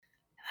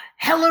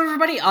Hello,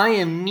 everybody. I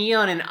am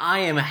Neon, and I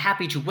am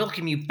happy to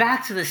welcome you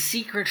back to the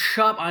Secret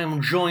Shop. I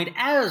am joined,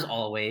 as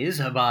always,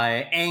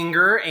 by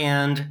Anger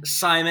and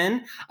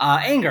Simon.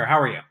 Anger,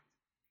 how are you?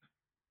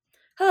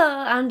 Hello,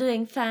 I'm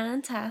doing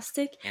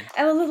fantastic. And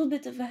I have a little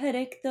bit of a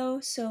headache though,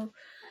 so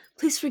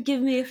please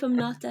forgive me if I'm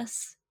not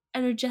as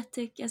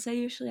energetic as I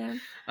usually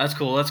am. that's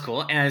cool. That's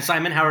cool. And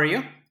Simon, how are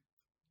you?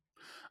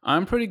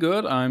 I'm pretty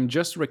good. I'm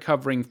just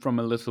recovering from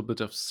a little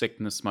bit of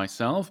sickness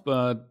myself,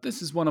 but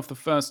this is one of the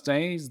first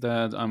days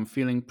that I'm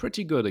feeling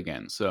pretty good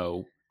again.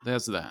 So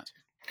there's that.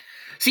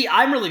 See,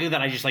 I'm really good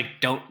that I just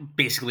don't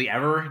basically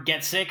ever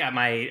get sick.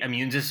 My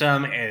immune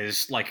system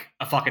is like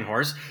a fucking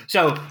horse.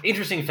 So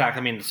interesting fact.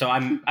 I mean, so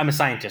I'm a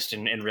scientist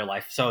in real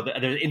life. So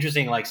there's an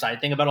interesting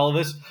side thing about all of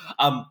this.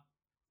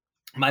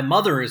 My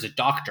mother is a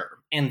doctor,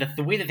 and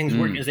the way that things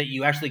work is that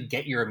you actually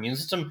get your immune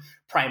system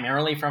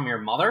primarily from your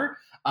mother.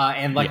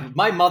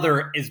 My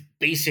mother is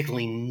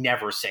basically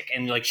never sick,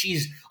 and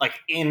she's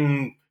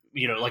in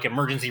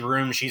emergency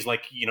room. She's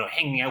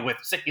hanging out with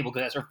sick people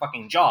because that's her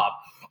fucking job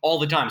all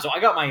the time. So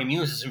I got my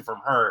immune system from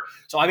her.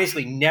 So I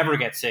basically never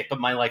get sick. But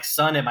my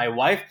son and my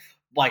wife,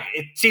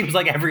 it seems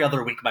like every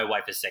other week my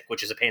wife is sick,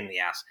 which is a pain in the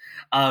ass.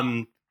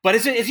 But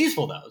it's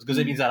useful though, because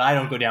it means that I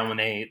don't go down when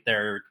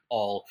they're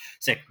all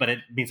sick, but it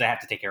means I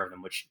have to take care of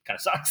them, which kind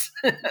of sucks.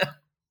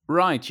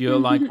 Right, you're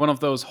like one of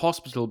those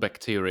hospital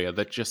bacteria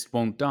that just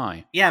won't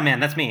die. Yeah, man,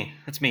 that's me.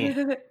 That's me.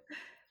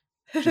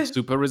 Just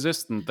super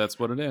resistant, that's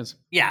what it is.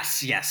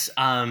 Yes.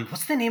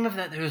 What's the name of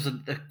that? There was a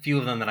few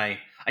of them that I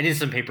did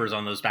some papers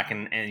on those back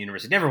in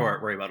university. Never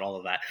worry about all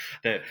of that.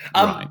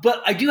 Right.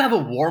 But I do have a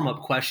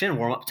warm-up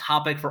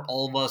topic for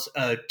all of us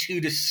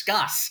to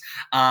discuss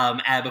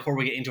before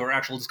we get into our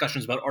actual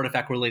discussions about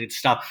artifact-related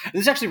stuff. And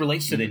this actually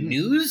relates to the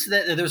news.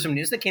 There was some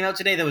news that came out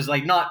today that was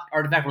not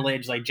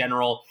artifact-related, just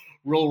general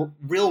real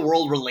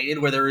world related,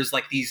 where there was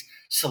these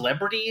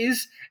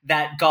celebrities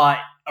that got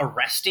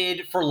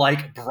arrested for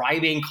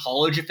bribing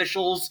college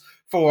officials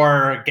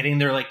for getting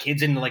their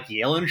kids into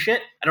Yale and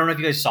shit. I don't know if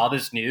you guys saw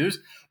this news,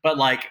 but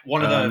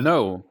one of the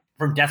no.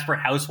 from Desperate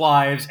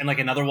Housewives and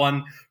another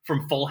one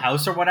from Full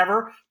House or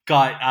whatever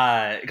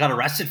got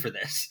arrested for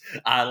this.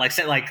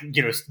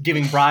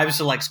 Giving bribes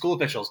to school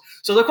officials.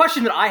 So the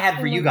question that I had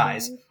for you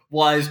guys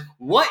was,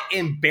 what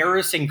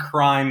embarrassing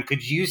crime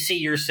could you see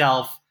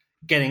yourself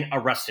getting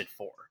arrested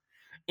for?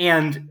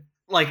 And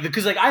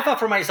because I thought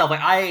for myself,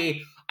 I'm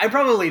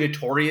probably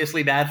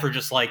notoriously bad for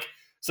just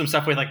some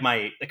stuff with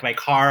my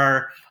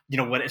car,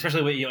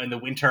 especially when, in the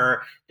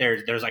winter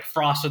there's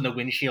frost on the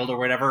windshield or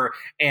whatever,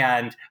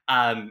 and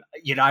I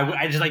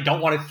just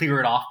don't want to clear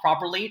it off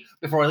properly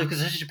before I leave,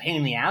 because it's such a pain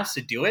in the ass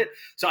to do it.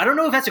 So I don't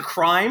know if that's a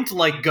crime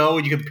to go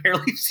and you can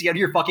barely see out of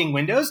your fucking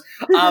windows,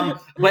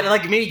 but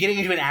maybe getting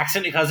into an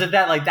accident because of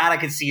that, that I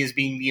could see as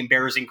being the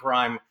embarrassing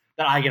crime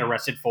that I get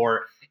arrested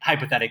for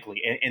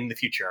hypothetically in the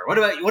future. What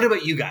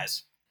about you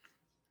guys?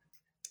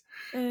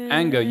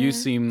 Anger, you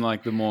seem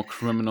like the more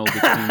criminal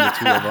between the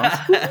two of us.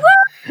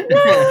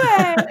 No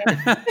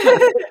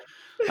way!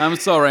 I'm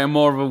sorry, I'm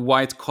more of a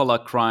white-collar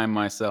crime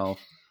myself.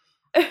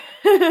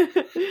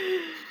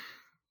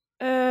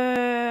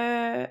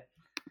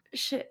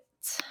 Shit.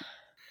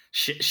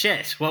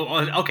 Shit.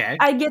 Well, okay.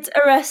 I get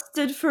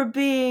arrested for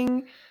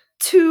being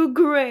too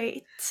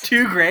great.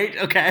 Too great?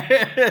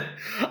 Okay.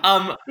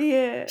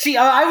 Yeah. See,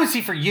 I would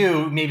see for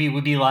you, maybe it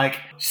would be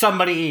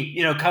somebody,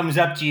 comes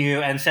up to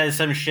you and says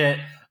some shit,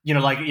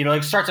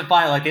 starts a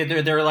fight,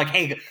 they're like,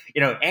 hey,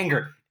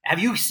 Anger, have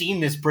you seen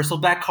this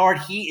bristleback card?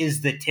 He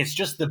is it's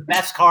just the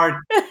best card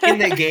in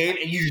the game,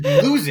 and you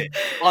lose it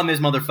on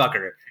this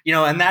motherfucker.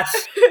 And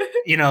that's,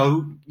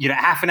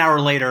 half an hour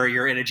later,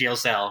 you're in a jail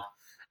cell,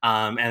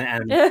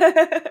 and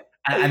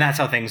that's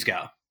how things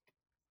go.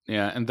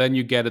 Yeah, and then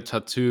you get a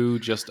tattoo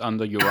just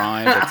under your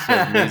eye that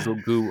says nasal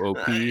goo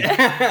OP.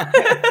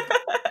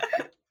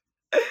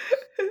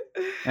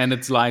 And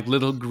it's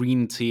little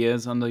green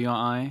tears under your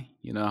eye.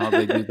 You know how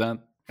they do that?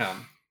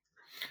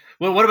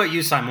 Well, what about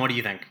you, Simon? What do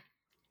you think?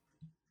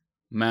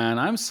 Man,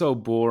 I'm so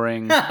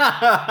boring.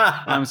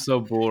 I'm so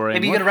boring.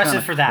 Maybe you get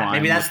arrested for that.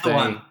 Maybe that's the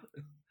one.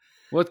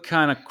 What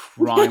kind of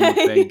crime would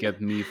they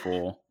get me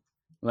for?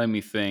 Let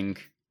me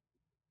think.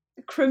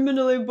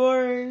 Criminally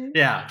boring.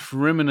 Yeah.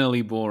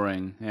 Criminally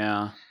boring,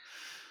 yeah.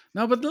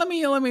 No, but let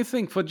me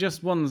think for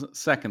just 1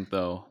 second,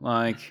 though.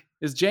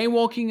 Is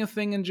jaywalking a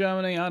thing in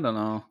Germany? I don't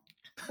know.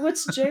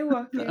 What's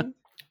jaywalking?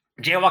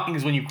 Jaywalking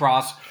is when you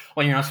cross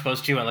when you're not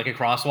supposed to at a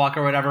crosswalk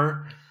or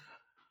whatever.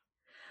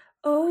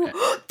 Oh,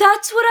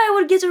 that's what I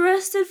would get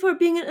arrested for,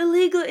 being an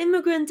illegal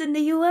immigrant in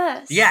the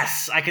U.S.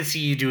 Yes, I could see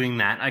you doing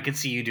that.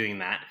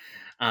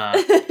 But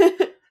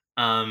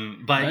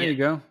there you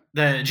go.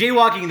 The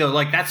jaywalking though,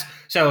 that's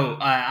so.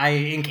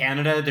 In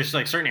Canada, there's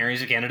certain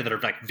areas of Canada that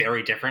are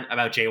very different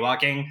about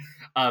jaywalking.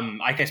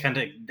 I spent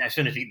a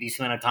decent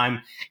amount of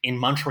time in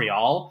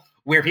Montreal,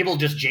 where people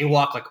just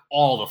jaywalk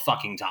all the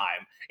fucking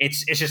time.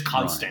 It's just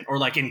constant.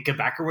 Right. Or in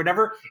Quebec or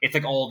whatever, it's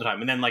all the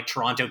time. And then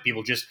Toronto,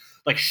 people just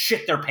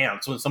shit their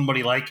pants when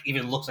somebody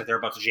even looks like they're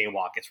about to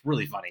jaywalk. It's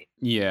really funny.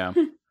 Yeah.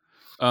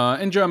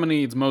 In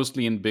Germany, it's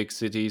mostly in big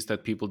cities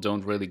that people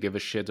don't really give a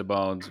shit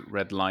about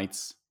red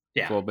lights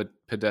Yeah. for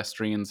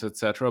pedestrians,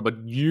 etc.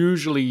 But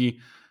usually,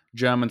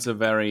 Germans are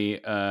very,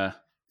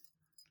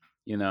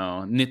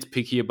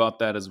 nitpicky about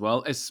that as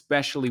well,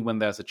 especially when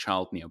there's a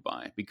child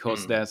nearby,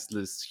 because Mm. there's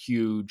this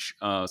huge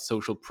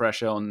social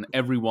pressure on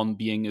everyone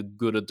being a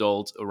good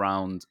adult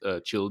around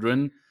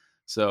children.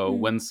 So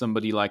when Mm.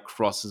 somebody like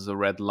crosses a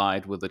red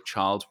light with a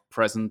child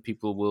present,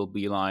 people will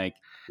be like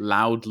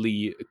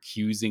loudly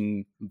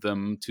accusing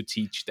them to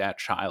teach their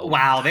child.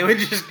 Wow, they would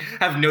just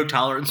have no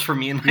tolerance for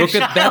me and my Look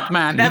child. at that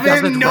man, They he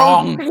have does it no,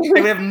 wrong. they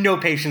would have no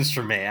patience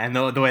for me. I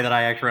know the way that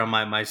I act around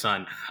my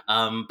son.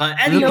 But Look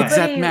anyway, at that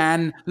Nobody.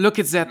 man. Look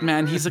at that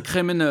man. He's a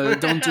criminal.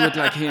 Don't do it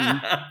like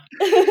him.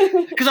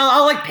 Because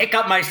I'll like pick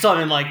up my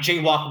son and like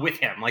jaywalk with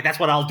him. Like that's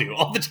what I'll do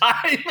all the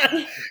time.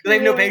 'Cause I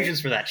have no Yeah.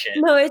 patience for that shit.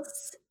 No,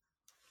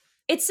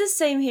 it's the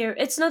same here.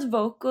 It's not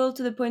vocal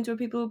to the point where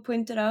people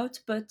point it out,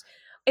 but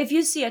if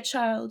you see a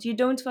child, you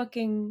don't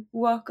fucking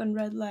walk on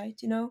red light,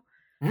 to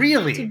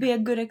Really, be a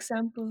good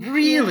example. Yeah.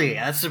 really,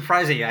 that's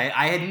surprising.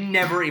 I had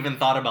never even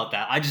thought about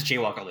that. I just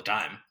jaywalk all the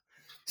time,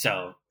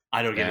 so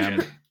I don't give a Damn.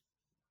 shit.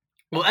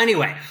 Well,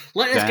 anyway,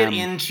 let us get Damn.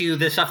 into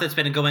the stuff that's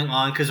been going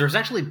on, because there's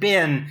actually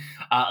been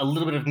a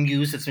little bit of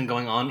news that's been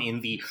going on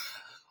in the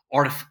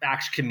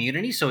artifact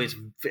community, so it's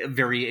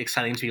very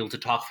exciting to be able to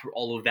talk through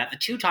all of that. The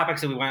two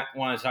topics that we want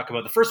to talk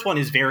about, the first one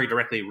is very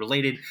directly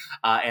related,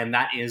 and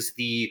that is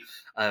the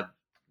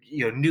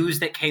news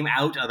that came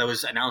out that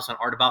was announced on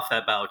Artibuff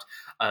about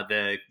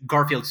the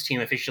Garfield's team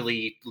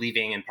officially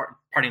leaving and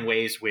parting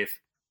ways with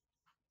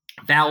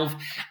Valve.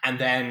 And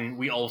then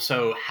we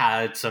also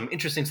had some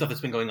interesting stuff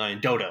that's been going on in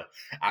Dota,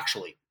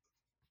 actually.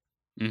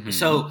 Mhm.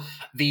 So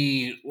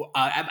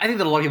I think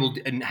that a lot of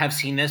people have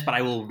seen this, but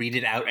I will read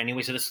it out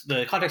anyway. So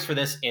the context for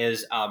this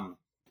is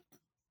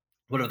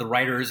one of the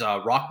writers,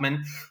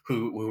 Rockman,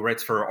 who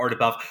writes for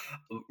Artibuff,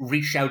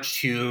 reached out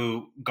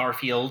to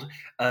Garfield,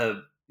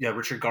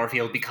 Richard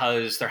Garfield,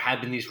 because there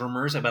had been these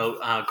rumors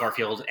about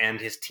Garfield and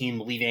his team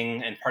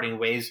leaving and parting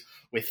ways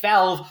with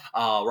Valve.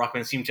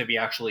 Rockman seemed to be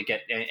actually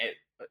get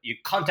you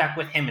contact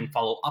with him and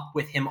follow up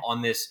with him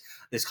on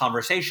this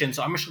conversation.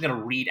 So I'm actually going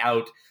to read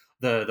out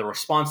the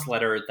response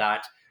letter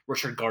that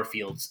Richard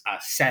Garfield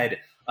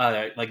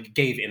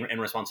gave in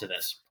response to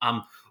this.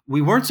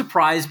 We weren't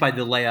surprised by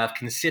the layoff,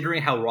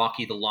 considering how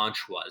rocky the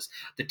launch was.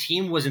 The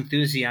team was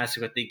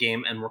enthusiastic about the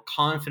game and were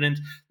confident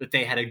that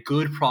they had a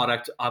good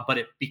product, but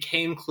it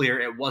became clear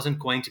it wasn't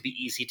going to be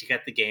easy to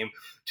get the game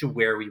to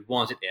where we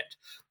wanted it.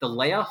 The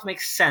layoff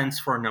makes sense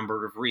for a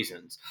number of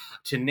reasons.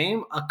 To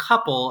name a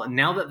couple,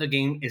 now that the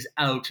game is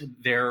out,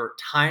 their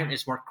time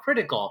is more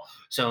critical.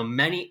 So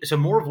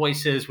more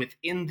voices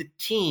within the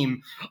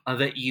team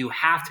that you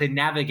have to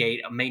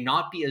navigate may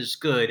not be as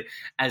good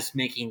as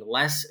making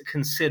less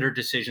considered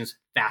decisions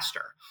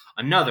faster.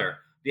 Another,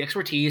 the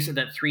expertise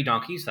that Three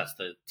Donkeys, that's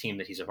the team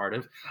that he's a part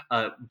of,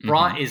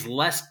 brought is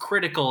less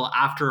critical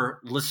after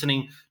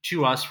listening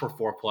to us for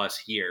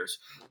 4+ years.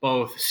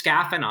 Both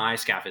Scaff and I,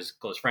 Scaff is a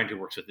close friend who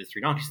works with the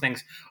Three Donkeys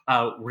things,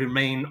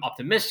 remain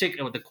optimistic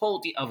about the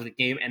quality of the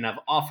game and have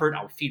offered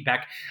our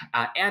feedback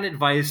and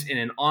advice in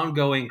an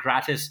ongoing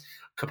gratis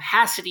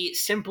capacity,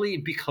 simply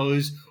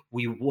because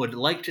we would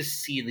like to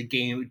see the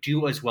game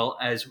do as well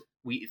as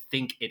we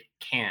think it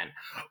can.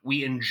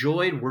 We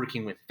enjoyed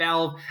working with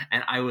Valve,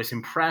 and I was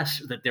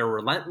impressed that their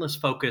relentless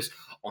focus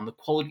on the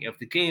quality of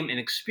the game and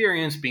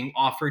experience being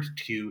offered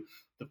to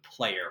the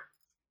player.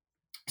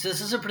 So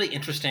this is a pretty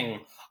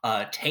interesting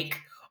take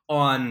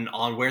on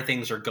where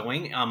things are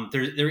going.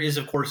 There is,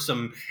 of course,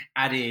 some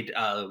added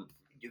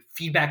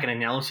feedback and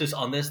analysis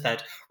on this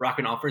that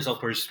Rockman offers. I'll, of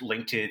course,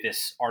 link to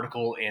this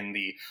article in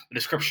the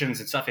descriptions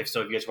and stuff. If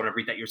you guys want to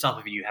read that yourself,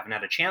 if you haven't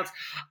had a chance.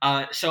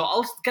 So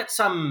I'll get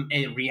some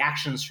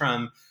reactions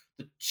from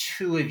the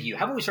two of you.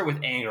 How about we start with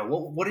Anger?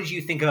 What did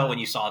you think about when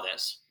you saw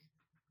this?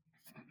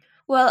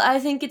 Well, I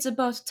think it's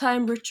about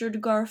time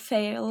Richard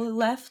Garfield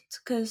left,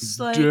 because,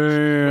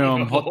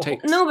 Damn, hot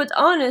takes. no, but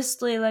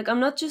honestly, I'm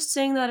not just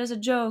saying that as a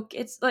joke.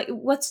 It's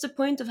what's the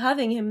point of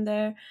having him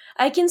there?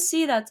 I can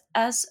see that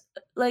as,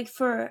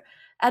 for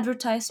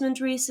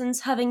advertisement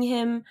reasons, having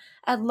him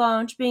at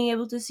launch, being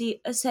able to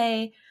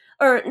say,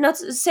 or not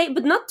say,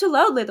 but not too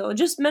loudly though,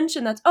 just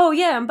mention that, oh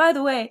yeah, and by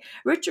the way,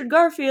 Richard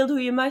Garfield, who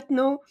you might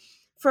know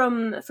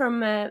from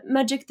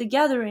Magic the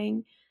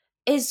Gathering,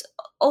 has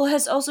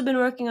also been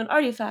working on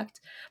Artifact.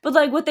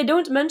 But what they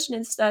don't mention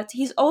is that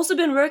he's also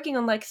been working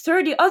on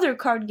 30 other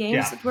card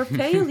games that were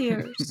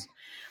failures.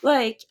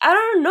 I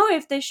don't know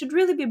if they should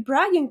really be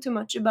bragging too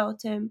much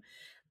about him,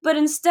 but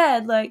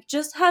instead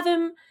just have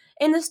him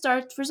in the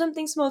start for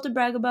something small to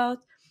brag about.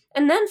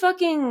 And then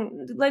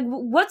fucking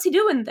what's he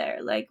doing there?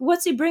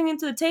 What's he bringing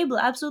to the table?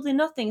 Absolutely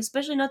nothing.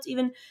 Especially not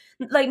even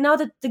now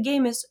that the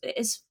game is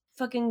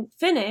fucking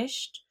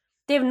finished.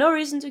 They have no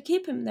reason to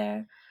keep him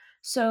there.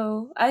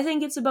 So I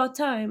think it's about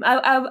time.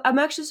 I'm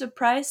actually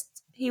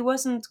surprised he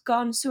wasn't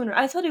gone sooner.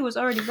 I thought he was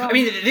already I gone.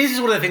 mean, this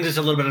is one of the things that's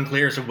a little bit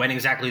unclear as to when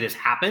exactly this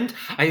happened.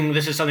 I think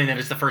this is something that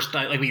is the first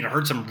time, like we had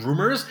heard some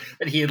rumors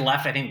that he had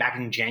left, I think back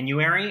in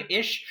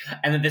January-ish,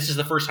 and then this is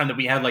the first time that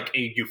we had like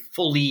a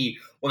fully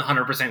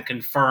 100%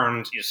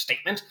 confirmed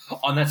statement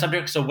on that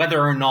subject. So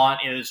whether or not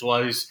it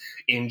was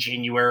in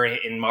January,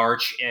 in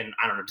March, in,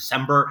 I don't know,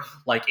 December,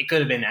 like it could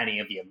have been any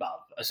of the above.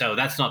 So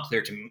that's not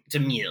clear to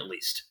me at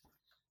least.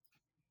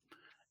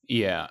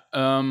 Yeah.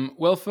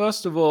 Well,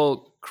 first of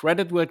all,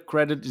 credit where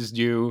credit is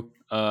due.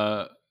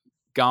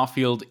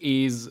 Garfield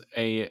is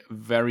a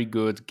very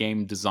good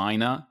game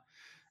designer.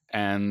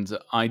 And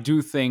I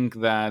do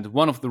think that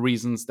one of the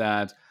reasons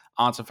that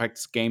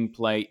Artifact's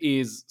gameplay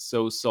is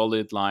so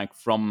solid, like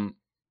from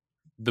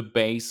the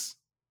base,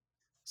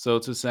 so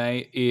to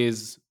say,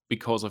 is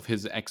because of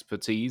his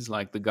expertise.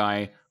 Like the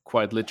guy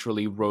quite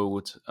literally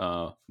wrote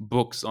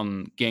books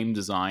on game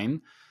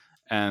design,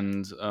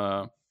 and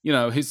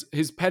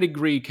his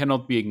pedigree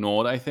cannot be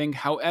ignored, I think.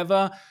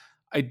 However,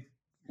 I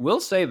will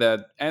say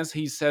that, as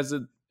he says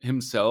it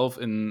himself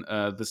in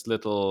this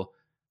little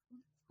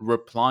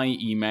reply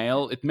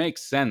email, it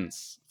makes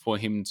sense for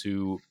him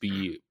to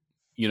be,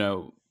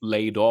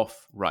 laid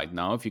off right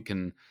now, if you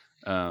can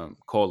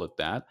call it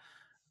that.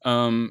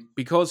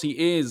 Because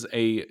he is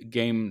a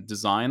game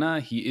designer,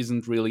 he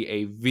isn't really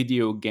a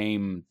video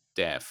game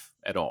dev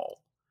at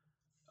all.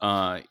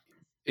 Uh,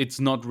 it's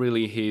not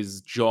really his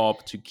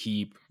job to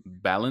keep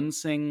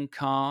balancing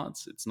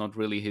cards. It's not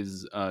really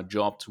his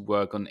job to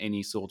work on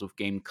any sort of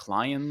game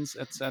clients,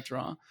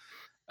 etc.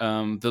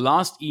 The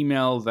last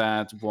email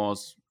that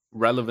was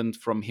relevant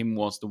from him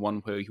was the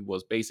one where he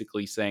was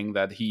basically saying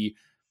that he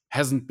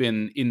hasn't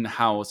been in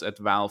house at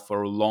Valve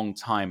for a long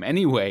time,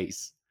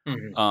 anyways.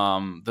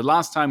 The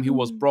last time he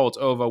was brought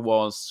over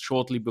was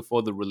shortly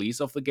before the release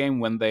of the game,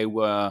 when they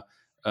were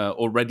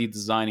already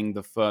designing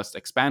the first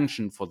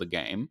expansion for the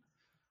game.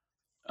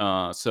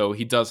 So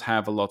he does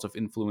have a lot of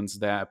influence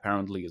there,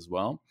 apparently, as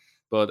well.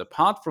 But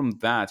apart from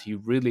that, he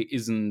really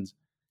isn't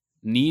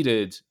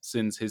needed,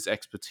 since his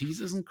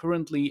expertise isn't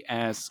currently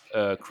as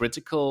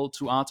critical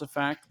to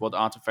Artifact. What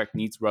Artifact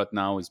needs right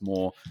now is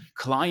more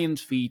client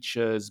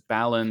features,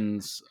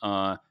 balance,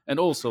 and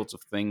all sorts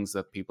of things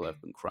that people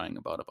have been crying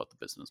about the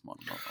business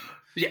model.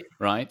 Yeah.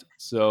 Right?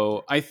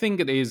 So I think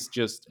it is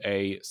just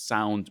a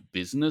sound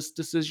business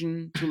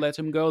decision to let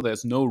him go.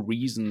 There's no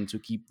reason to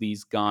keep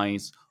these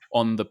guys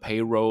on the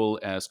payroll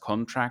as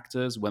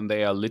contractors when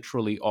they are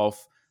literally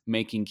off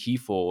making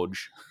Keyforge.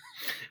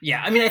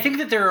 Yeah, I mean, I think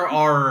that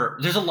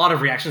there's a lot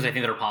of reactions I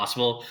think that are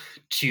possible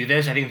to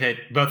this. I think that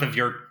both of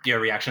your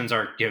reactions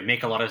are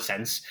make a lot of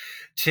sense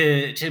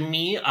to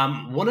me.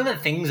 One of the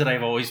things that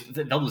I've always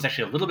felt was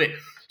actually a little bit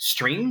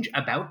strange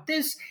about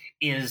this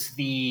is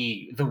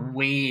the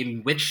way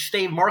in which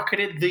they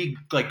marketed the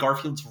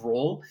Garfield's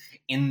role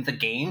in the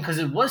game, because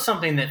it was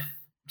something that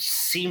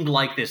seemed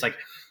like this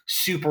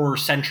super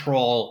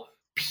central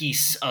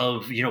piece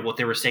of what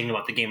they were saying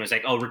about the game. It was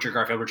like, oh, Richard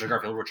Garfield, Richard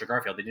Garfield, Richard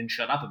Garfield. They didn't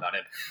shut up about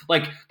it.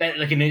 Like that,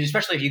 and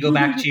especially if you go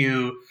back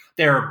to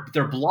their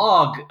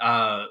blog,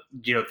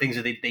 things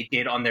that they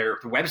did on their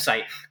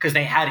website, because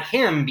they had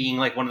him being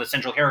like one of the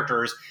central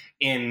characters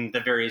in the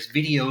various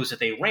videos that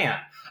they ran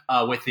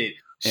with it.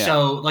 Yeah.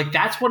 So like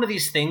that's one of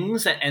these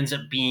things that ends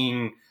up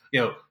being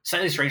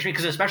slightly strange to me,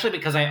 especially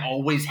because I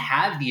always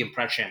had the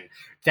impression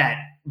that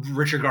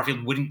Richard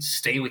Garfield wouldn't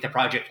stay with the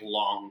project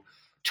long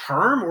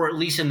term, or at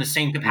least in the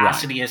same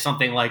capacity as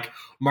something like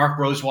Mark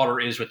Rosewater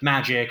is with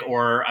Magic,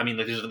 or I mean,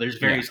 there's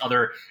various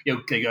other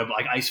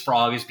like Ice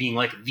Frog as being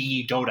like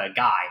the Dota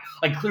guy.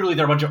 Like clearly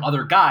there are a bunch of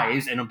other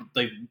guys and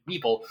like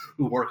people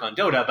who work on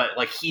Dota, but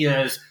like he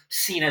is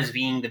seen as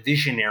being the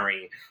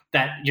visionary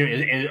that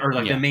or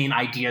like the main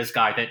ideas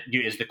guy that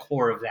is the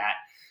core of that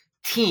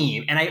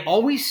team. And I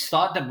always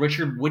thought that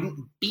Richard wouldn't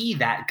be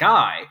that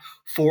guy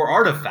for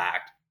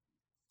Artifact.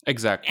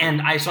 Exactly.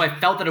 And I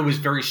felt that it was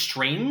very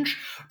strange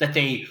that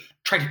they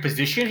tried to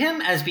position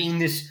him as being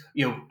this,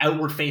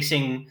 outward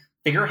facing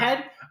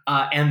figurehead.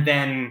 And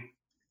then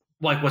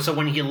so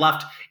when he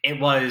left, it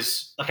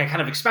was like, I kind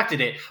of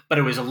expected it, but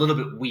it was a little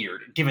bit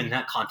weird given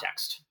that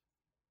context.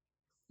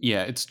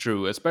 Yeah, it's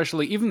true.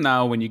 Especially even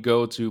now when you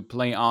go to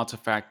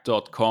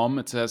playartifact.com,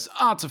 it says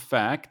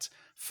Artifact.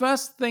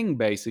 First thing,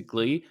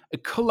 basically, a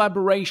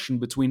collaboration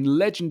between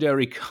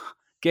legendary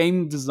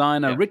game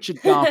designer Richard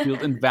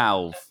Garfield and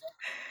Valve.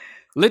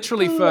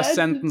 Literally first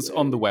sentence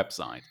on the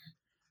website.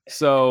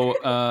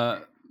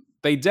 So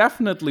they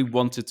definitely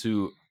wanted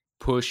to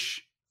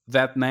push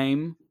that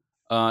name,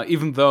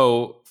 even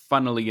though,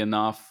 funnily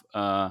enough,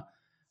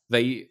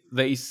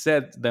 they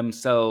said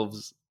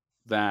themselves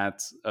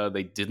that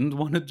they didn't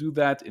want to do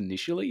that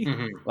initially.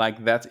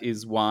 Like that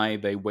is why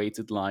they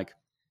waited like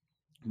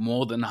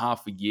more than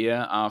half a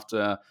year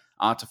after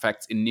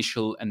Artifact's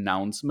initial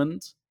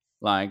announcement,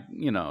 like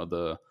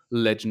the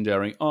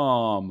legendary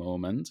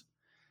moment.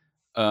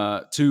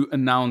 To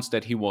announce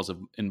that he was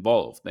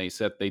involved. They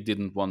said they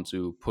didn't want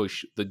to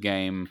push the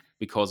game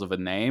because of a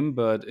name,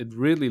 but it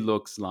really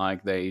looks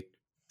like they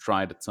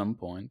tried at some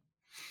point.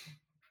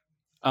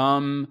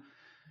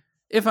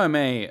 if I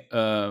may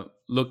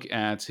look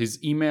at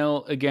his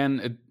email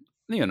again,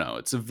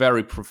 it's a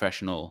very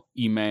professional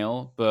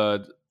email,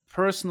 but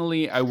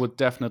personally, I would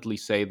definitely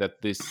say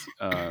that this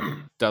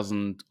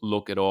doesn't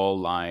look at all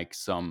like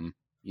some,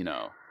 you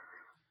know,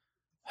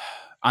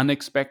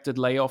 unexpected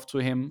layoff to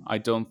him. I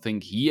don't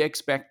think he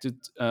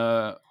expected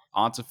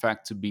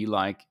Artifact to be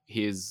like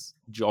his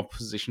job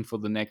position for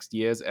the next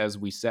years. As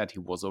we said, he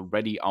was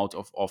already out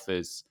of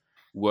office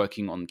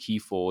working on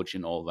Keyforge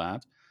and all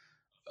that.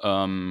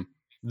 Um,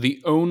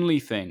 the only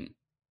thing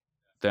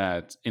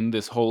that in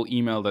this whole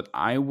email that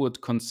I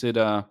would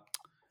consider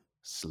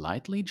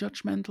slightly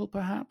judgmental,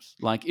 perhaps,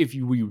 like if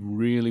we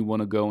really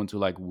want to go into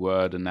like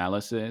word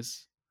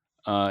analysis,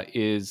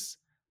 is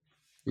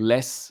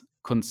less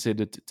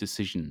considered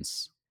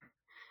decisions.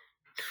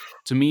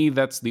 To me,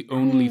 that's the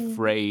only Hmm.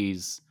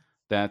 phrase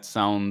that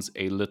sounds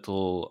a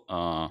little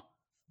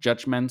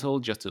judgmental,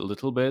 just a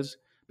little bit,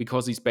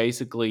 because he's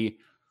basically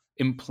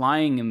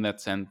implying in that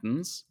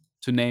sentence,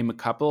 to name a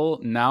couple,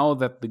 now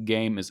that the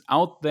game is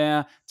out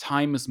there,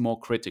 time is more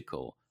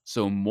critical.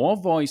 So, more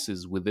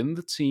voices within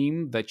the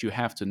team that you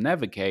have to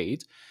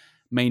navigate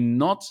may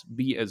not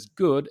be as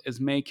good as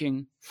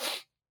making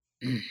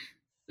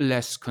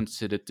less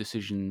considered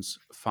decisions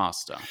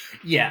faster.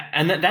 Yeah,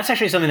 and that's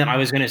actually something that I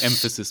was going to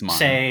Emphasis mine.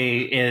 say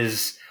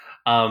is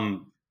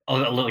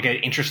like an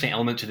interesting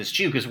element to this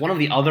too, because one of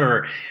the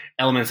other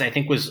elements I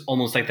think was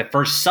almost like the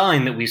first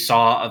sign that we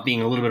saw of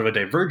being a little bit of a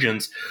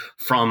divergence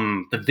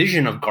from the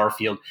vision of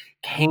Garfield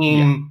Yeah.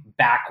 came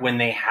back when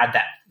we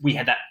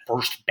had that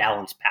first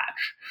balance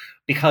patch.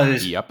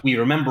 Because Yep. we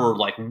remember,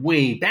 like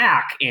way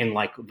back in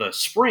like the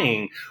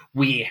spring,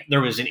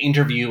 there was an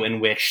interview in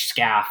which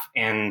Scaff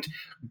and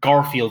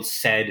Garfield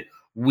said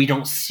we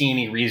don't see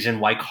any reason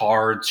why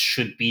cards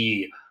should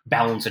be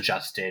balance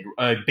adjusted,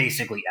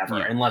 basically ever,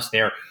 Yeah. unless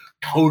they're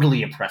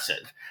totally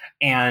oppressive.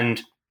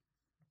 And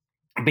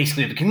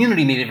basically, the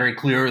community made it very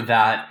clear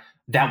that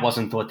that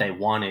wasn't what they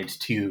wanted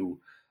to.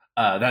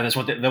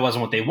 That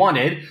wasn't what they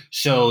wanted.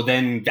 So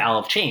then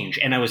Valve changed,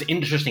 and it was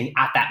interesting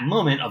at that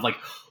moment of like,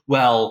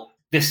 well,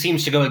 this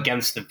seems to go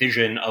against the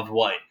vision of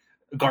what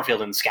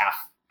Garfield and Scaff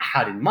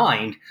had in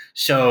mind.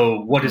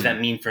 So what does that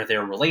Mm. mean for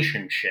their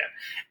relationship?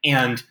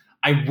 And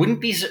I wouldn't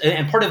be.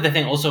 And part of the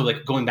thing also,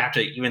 like going back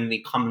to even the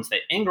comments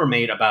that Anger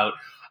made about,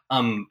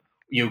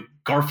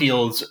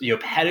 Garfield's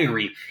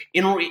pedigree.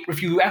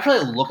 If you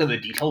actually look at the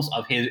details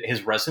of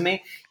his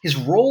resume, his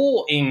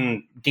role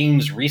in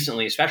games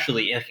recently,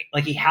 especially,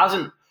 like he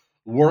hasn't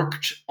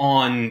worked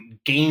on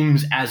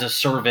games as a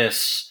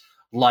service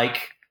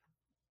like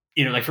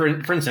like for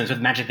instance,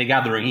 with Magic the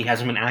Gathering, he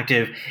hasn't been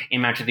active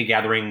in Magic the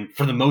Gathering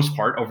for the most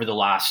part over the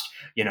last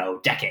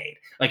decade.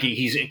 Like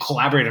he's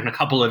collaborated on a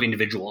couple of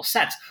individual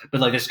sets,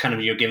 but like this kind of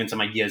given some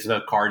ideas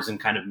about cards and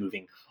kind of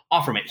moving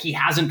off from it. He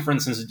hasn't, for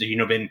instance,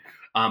 been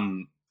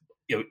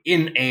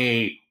in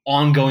a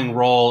ongoing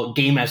role,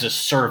 game as a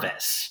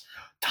service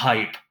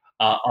type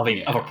of a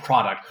Yeah.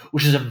 product,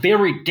 which is a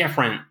very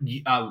different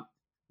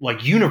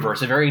like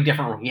universe, a very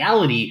different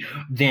reality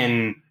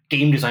than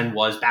game design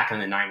was back in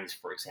the 90s,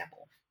 for example.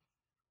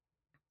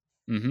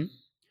 Hmm.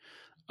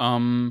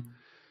 Um,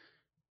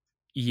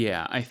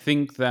 yeah, I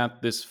think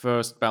that this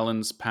first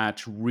balance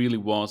patch really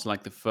was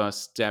like the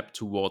first step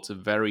towards a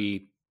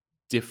very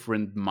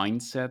different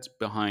mindset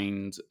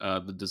behind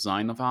the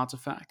design of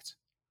Artifact.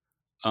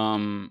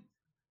 Um,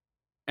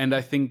 and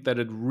I think that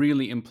it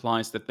really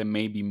implies that there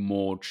may be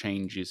more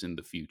changes in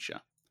the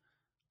future.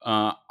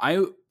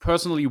 I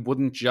personally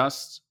wouldn't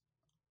just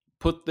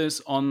put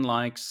this on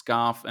like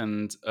Scarf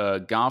and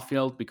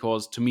Garfield,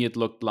 because to me it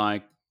looked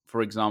like,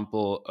 for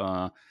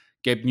example,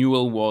 Gabe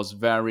Newell was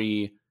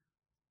very,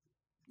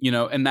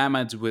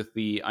 enamored with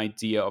the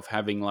idea of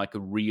having like a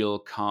real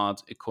card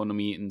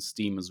economy in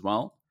Steam as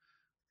well.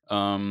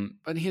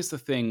 But here's the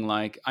thing: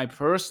 like, I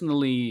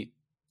personally,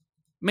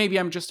 maybe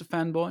I'm just a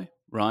fanboy,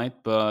 right?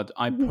 But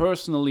I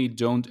personally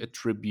don't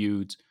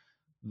attribute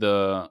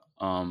the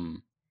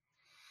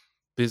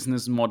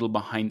business model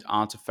behind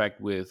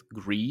Artifact with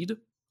greed.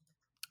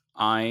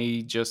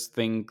 I just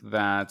think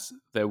that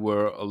there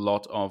were a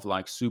lot of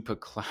like super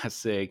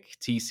classic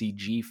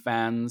TCG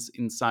fans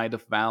inside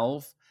of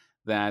Valve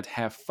that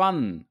have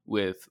fun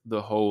with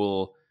the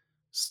whole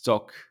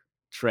stock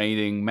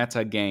trading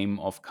meta game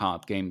of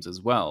card games as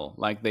well.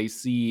 Like they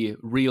see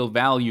real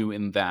value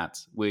in that,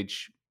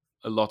 which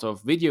a lot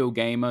of video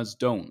gamers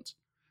don't.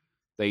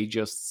 They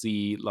just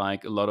see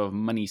like a lot of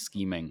money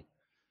scheming.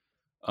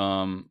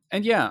 And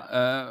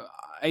yeah,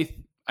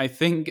 I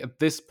think at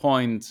this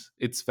point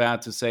it's fair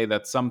to say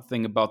that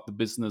something about the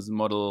business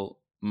model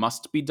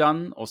must be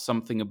done, or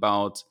something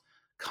about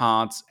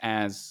cards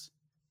as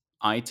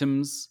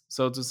items,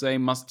 so to say,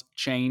 must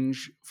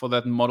change for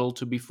that model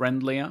to be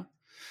friendlier.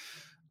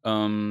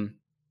 Um,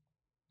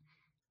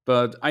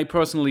 but I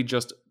personally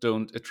just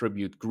don't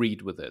attribute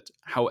greed with it.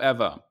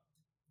 However,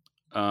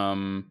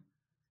 um,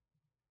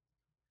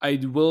 I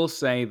will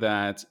say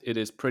that it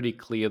is pretty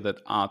clear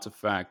that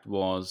Artifact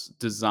was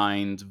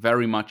designed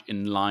very much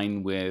in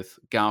line with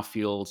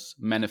Garfield's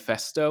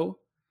manifesto.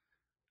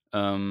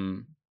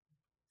 Um,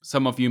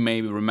 some of you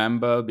may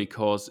remember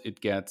because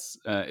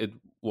it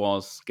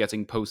was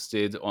getting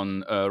posted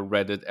on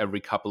Reddit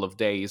every couple of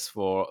days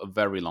for a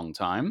very long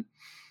time.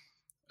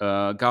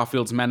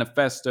 Garfield's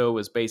manifesto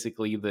is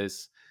basically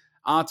this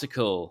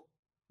article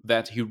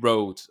that he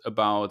wrote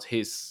about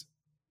his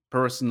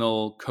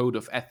personal code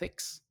of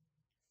ethics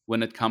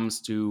when it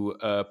comes to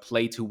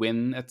play to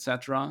win,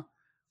 etc.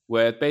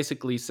 Where it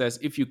basically says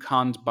if you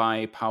can't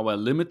buy power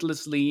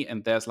limitlessly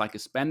and there's like a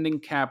spending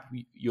cap,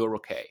 you're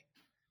okay.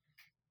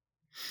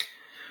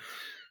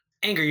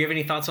 Anger, you have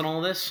any thoughts on all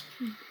of this?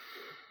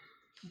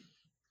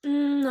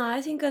 No,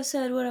 I think I've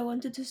said what I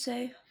wanted to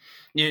say.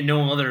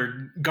 No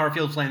other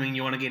Garfield flaming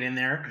you want to get in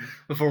there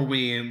before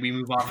we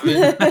move off of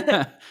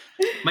it?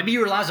 Might be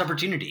your last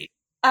opportunity.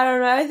 I don't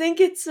know. I think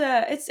it's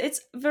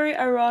very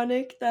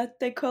ironic that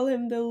they call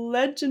him the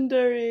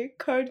legendary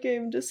card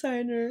game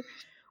designer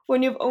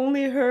when you've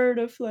only heard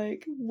of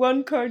like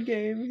one card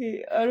game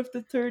he out of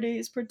the 30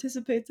 he's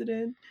participated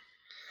in.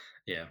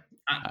 Yeah.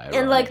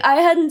 And like I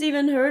hadn't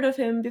even heard of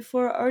him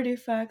before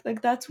Artifact.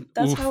 Like that's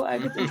Oof. how I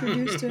got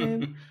introduced to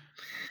him.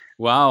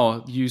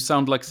 Wow, you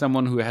sound like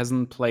someone who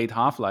hasn't played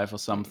Half-Life or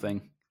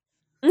something.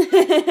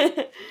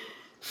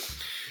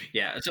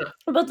 Yeah. So,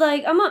 But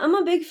like I'm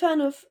a big fan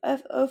of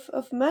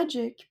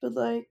Magic, but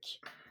like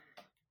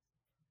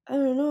I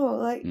don't know,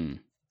 like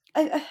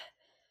I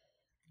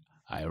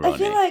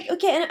feel like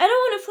okay, and I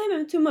don't want to flame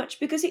him too much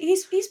because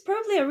he's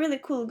probably a really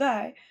cool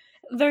guy,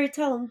 very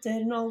talented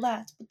and all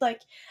that. But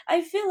like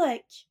I feel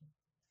like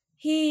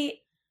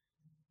he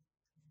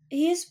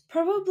is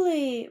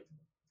probably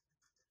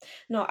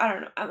no, I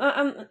don't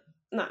know.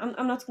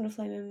 I'm not gonna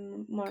flame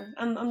him more.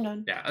 I'm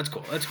done. Yeah, that's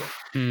cool. That's cool.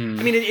 I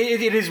mean,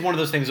 it is one of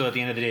those things though. At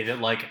the end of the day, that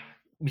like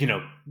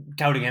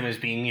touting him as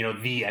being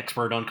the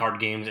expert on card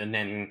games, and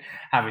then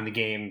having the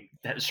game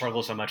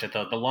struggle so much at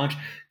the launch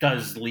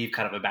does leave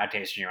kind of a bad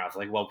taste in your mouth.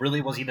 Like, well,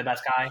 really, was he the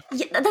best guy?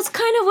 Yeah, that's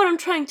kind of what I'm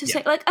trying to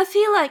say. Like, I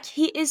feel like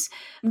he is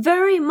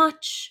very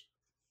much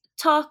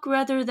talk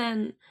rather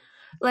than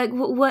like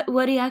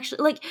what he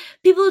actually like.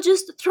 People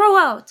just throw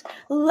out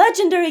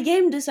legendary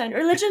game designer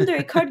or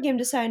legendary card game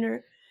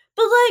designer.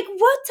 But like,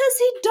 what has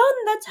he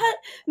done that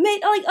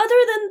made like other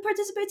than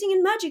participating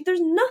in Magic? There's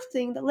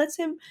nothing that lets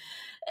him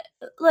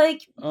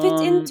like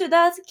fit into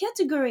that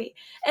category.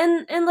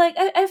 And like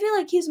I feel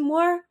like he's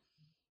more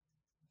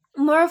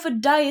of a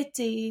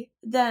deity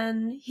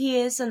than he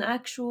is an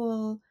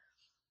actual.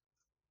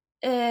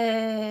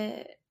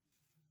 I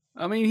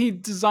mean, he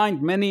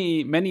designed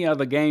many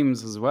other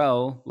games as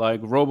well,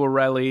 like Robo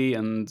Rally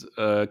and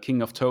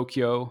King of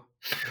Tokyo.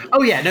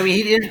 Oh yeah, no, I mean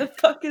he did. The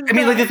fuck is I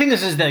mean, that? like the thing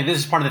is that this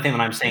is part of the thing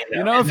that I'm saying.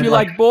 Though, if you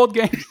like board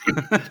games,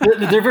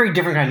 they're very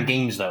different kind of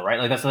games, though, right?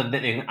 Like that's the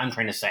thing I'm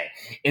trying to say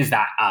is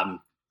that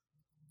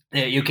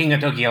King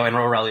of Tokyo and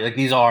Robo Rally, like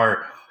these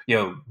are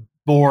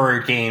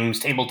board games,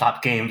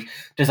 tabletop games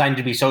designed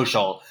to be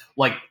social.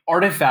 Like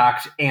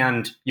Artifact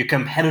and your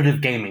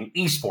competitive gaming,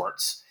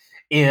 esports,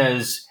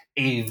 is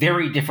a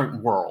very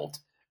different world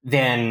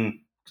than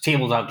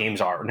tabletop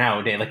games are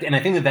nowadays. Like, and I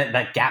think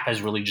that gap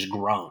has really just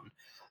grown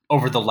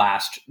over the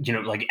last,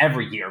 like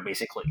every year,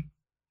 basically.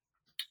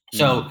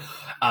 So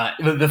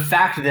the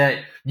fact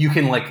that you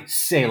can like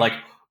say like,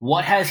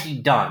 what has he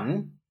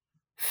done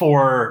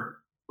for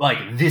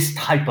like this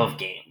type of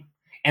game?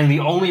 And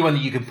the only one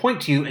that you can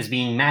point to is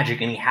being Magic,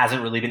 and he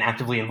hasn't really been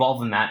actively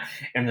involved in that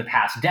in the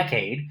past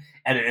decade,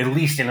 and at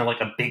least in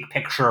like a big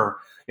picture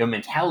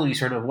mentality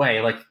sort of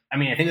way. Like, I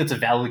mean, I think that's a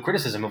valid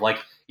criticism of like,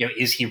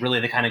 is he really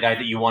the kind of guy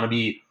that you want to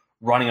be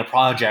running a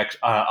project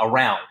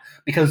around?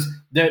 Because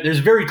there's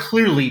very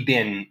clearly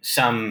been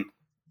some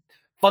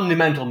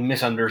fundamental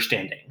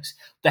misunderstandings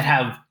that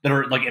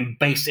are like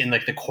based in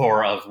like the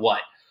core of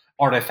what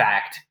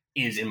Artifact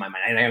is in my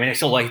mind. And I mean, I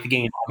still like the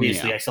game.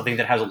 Obviously, yeah. I still think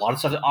that it has a lot of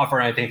stuff to offer,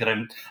 and I think that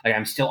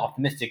I'm still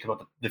optimistic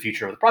about the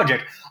future of the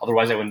project.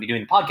 Otherwise, I wouldn't be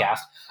doing the podcast.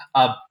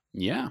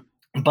 Yeah.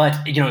 But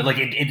like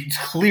it's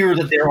clear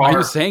that there are. Are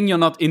you saying you're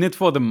not in it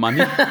for the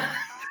money?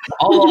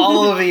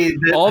 all of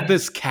all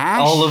this cash,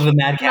 all of the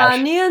mad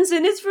cash. Neon's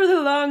in it for the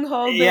long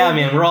haul. Baby. Yeah,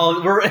 man,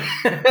 we're.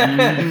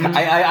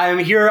 I'm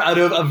here out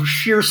of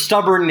sheer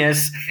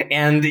stubbornness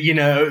and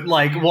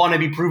like want to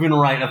be proven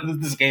right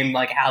of this game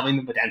like having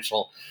the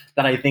potential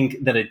that I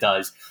think that it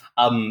does.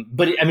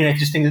 But I mean, I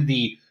just think that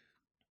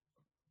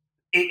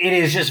it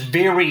is just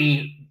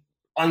very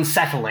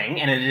unsettling,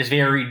 and it is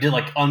very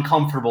like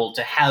uncomfortable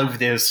to have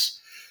this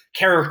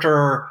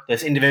character,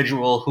 this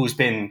individual who's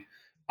been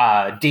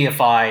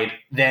deified,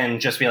 then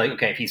just be like,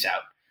 okay, peace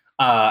out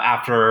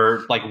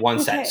after like one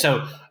set.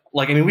 So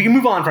like, I mean, we can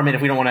move on from it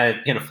if we don't want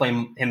to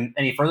flame him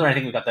any further. I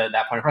think we've got that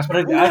point across. But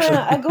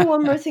I got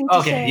one more thing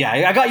to say. Okay, yeah,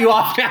 I got you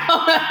off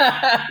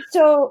now.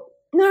 So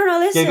no,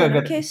 listen. Yeah, go.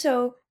 Okay,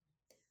 so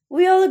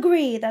we all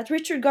agree that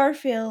Richard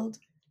Garfield.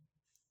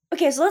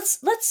 Okay, so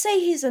let's say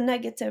he's a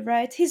negative,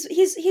 right?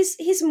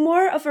 He's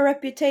more of a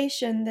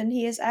reputation than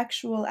he is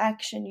actual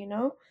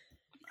action,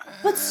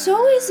 But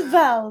so is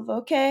Valve,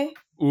 okay?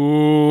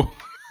 Ooh.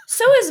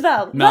 So is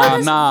Valve. Nah,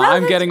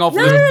 I'm getting off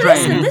this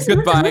train. Listen,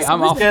 Goodbye, listen,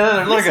 I'm off.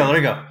 Yeah, let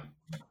her go.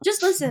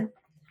 Just listen,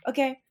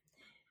 okay?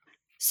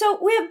 So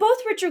we have both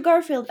Richard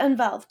Garfield and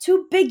Valve,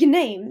 two big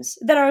names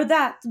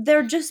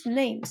they're just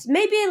names.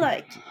 Maybe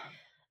like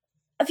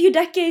a few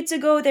decades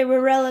ago they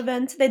were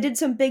relevant, they did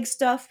some big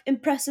stuff,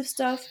 impressive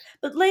stuff,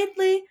 but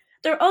lately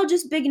they're all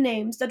just big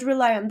names that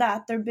rely on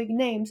that. They're big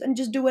names and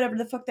just do whatever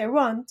the fuck they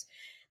want.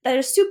 That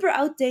are super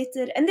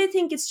outdated and they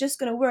think it's just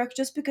gonna work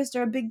just because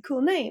they're a big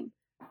cool name.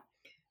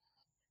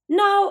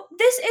 Now,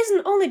 this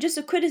isn't only just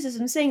a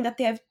criticism saying that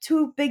they have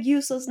two big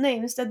useless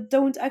names that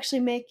don't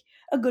actually make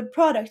a good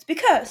product,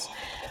 because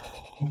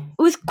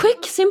with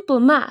quick, simple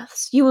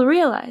maths, you will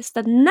realize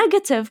that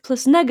negative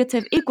plus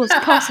negative equals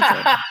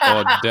positive.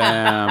 Oh,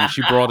 damn.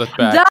 She brought it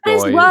back, That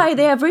is boy. why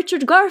they have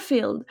Richard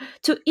Garfield,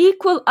 to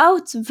equal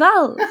out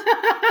Valve.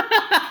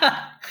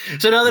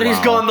 So now that he's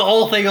Wow. gone, the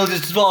whole thing will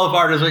just fall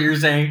apart, is what you're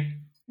saying.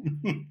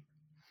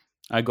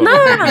 I got No,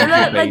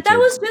 debated. like that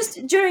was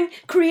just during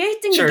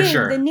creating Sure, the game.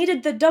 sure. They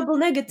needed the double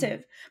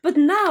negative, but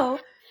now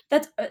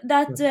that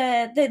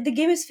the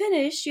game is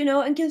finished,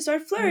 and can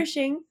start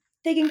flourishing,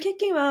 they can kick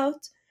him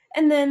out,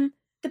 and then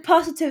the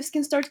positives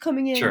can start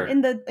coming in Sure.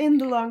 in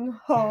the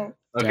long haul.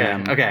 Okay,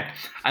 Damn. okay.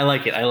 I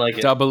like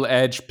it. Double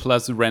edge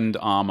plus Rend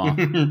armor.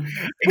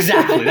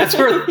 Exactly. That's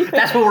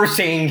what we're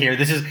saying here.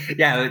 This is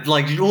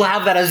like we'll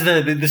have that as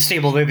the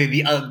staple,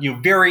 the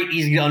very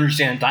easy to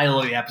understand title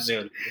of the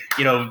episode.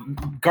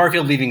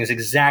 Garfield leaving is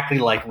exactly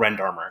like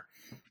Rend armor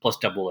plus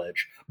double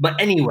edge. But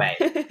anyway,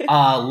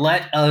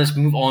 let us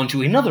move on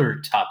to another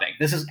topic.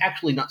 This is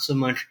actually not so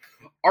much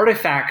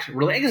artifact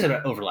related. I guess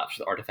it overlaps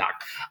with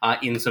artifact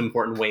in some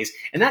important ways,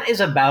 and that is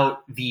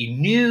about the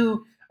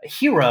new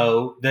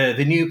hero,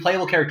 the new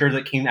playable character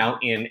that came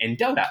out in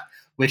Dota,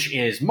 which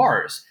is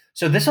Mars.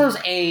 So this was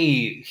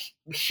a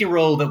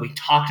hero that we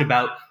talked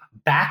about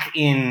back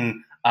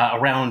in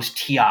around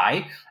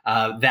TI,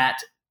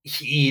 that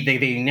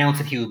they announced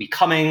that he would be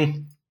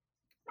coming.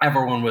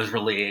 Everyone was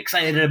really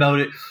excited about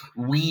it.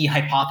 We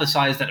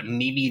hypothesized that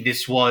maybe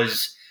this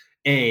was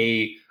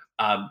a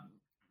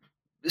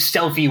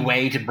stealthy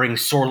way to bring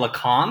Sorla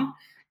Khan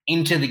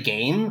into the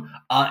game.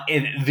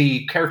 And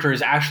the character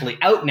is actually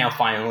out now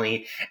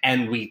finally,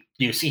 and we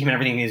see him and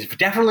everything. Is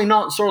definitely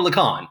not Sorla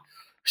Khan.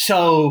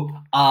 So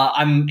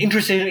I'm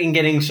interested in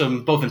getting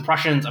some both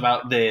impressions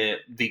about the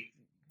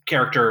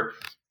character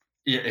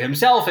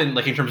himself, and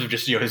like in terms of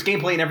just his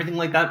gameplay and everything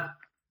like that,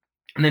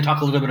 and then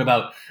talk a little bit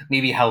about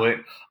maybe how it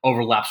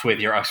overlaps with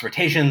your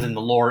expectations and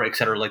the lore,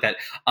 etc., like that.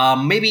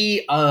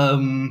 Maybe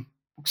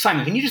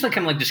Simon, can you just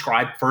kind of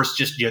describe first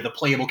just the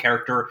playable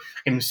character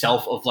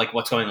himself of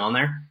what's going on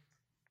there?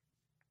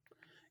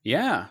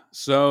 Yeah.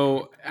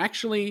 So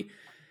actually,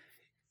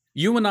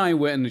 you and I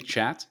were in the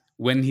chat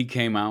when he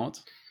came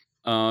out.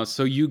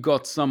 So you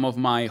got some of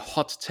my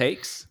hot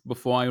takes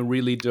before I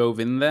really dove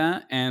in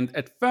there. And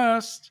at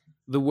first,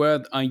 the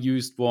word I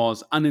used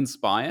was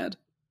uninspired.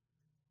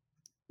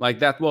 Like,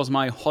 that was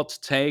my hot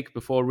take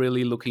before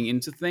really looking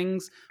into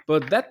things.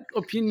 But that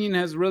opinion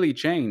has really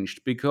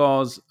changed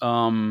because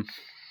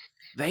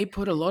they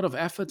put a lot of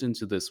effort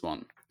into this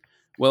one.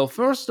 Well,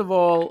 first of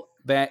all,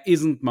 there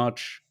isn't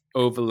much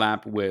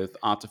overlap with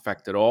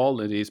Artifact at all.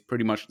 It is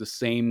pretty much the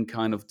same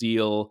kind of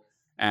deal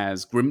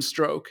as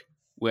Grimstroke,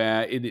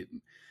 where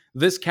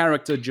this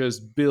character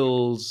just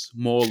builds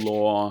more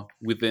lore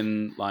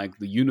within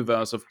the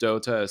universe of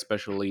Dota,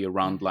 especially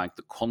around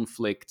the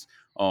conflict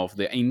of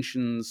the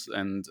ancients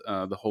and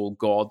the whole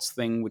gods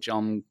thing, which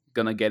I'm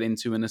gonna get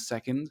into in a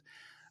second.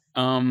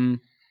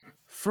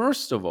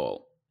 First of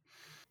all,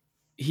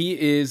 he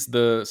is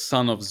the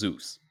son of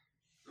Zeus,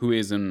 who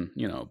is in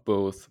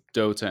both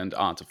Dota and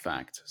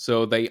Artifact.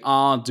 So they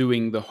are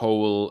doing the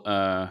whole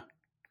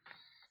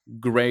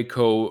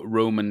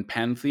Greco-Roman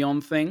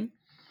pantheon thing,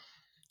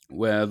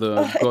 where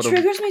the it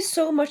triggers me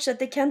so much that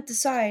they can't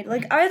decide.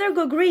 Either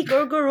go Greek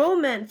or go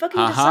Roman.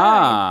 Fucking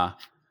decide.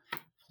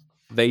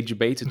 They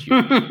debated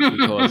you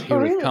because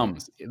here really? It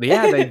comes.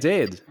 Yeah, they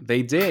did.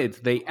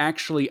 They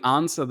actually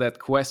answer that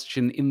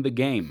question in the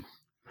game.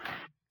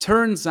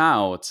 Turns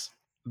out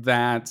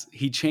that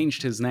he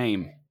changed his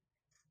name.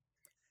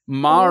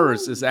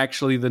 Mars is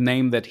actually the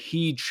name that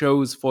he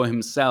chose for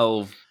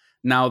himself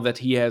now that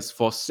he has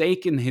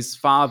forsaken his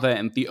father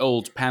and the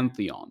old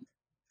pantheon.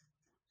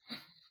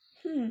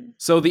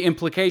 So the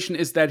implication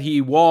is that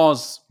he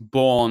was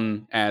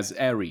born as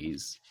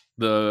Ares,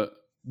 the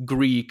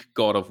Greek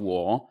god of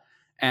war,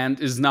 and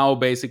is now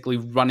basically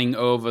running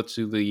over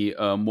to the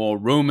more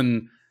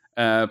Roman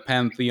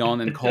pantheon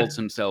and calls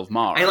himself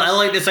Mars. I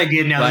like this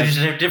idea now. There's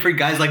just different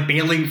guys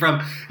bailing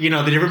from the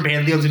different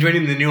pantheons and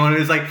joining the new one.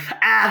 It's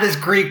this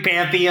Greek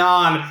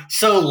pantheon.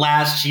 So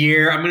last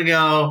year, I'm gonna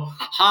go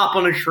hop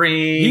on a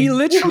train. He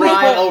literally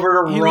drive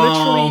over to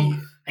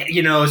Rome.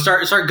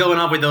 Start going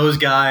off with those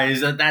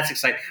guys. That's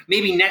exciting.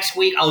 Maybe next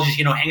week I'll just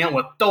hang out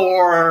with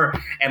Thor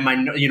and my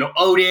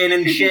Odin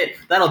and shit.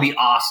 That'll be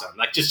awesome.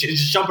 Just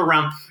jump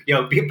around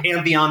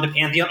pantheon to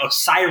pantheon.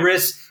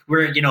 Osiris.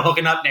 We're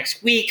hooking up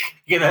next week.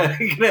 You're gonna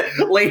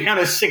lay down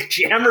a sick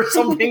gem or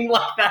something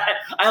like that.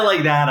 I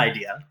like that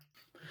idea.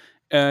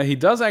 He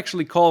does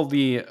actually call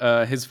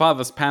his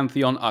father's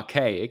pantheon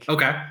archaic.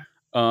 Okay.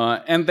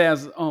 And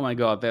oh my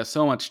god, there's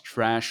so much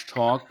trash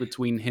talk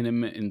between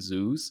him and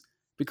Zeus.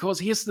 Because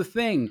here's the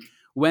thing,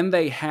 when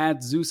they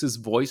had Zeus's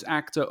voice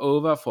actor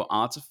over for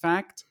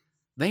Artifact,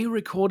 they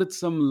recorded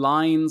some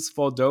lines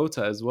for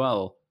Dota as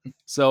well.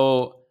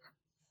 So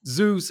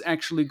Zeus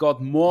actually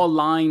got more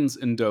lines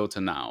in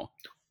Dota now.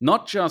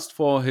 Not just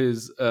for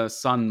his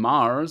son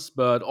Mars,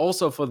 but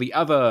also for the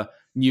other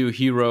new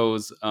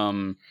heroes,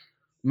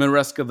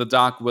 Mariska the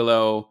Dark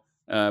Willow,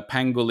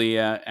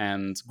 Pangolier,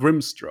 and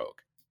Grimstroke.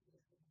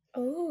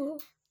 Oh.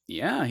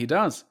 Yeah, he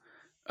does.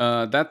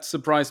 That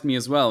surprised me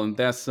as well. And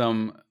there's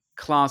some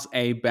class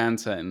A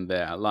banter in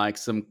there, like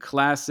some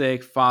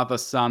classic father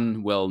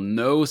son, well,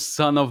 no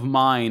son of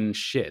mine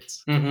shit.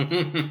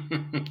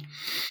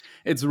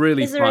 It's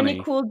really Is there funny.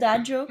 any cool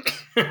dad jokes?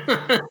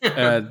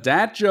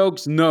 Dad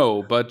jokes,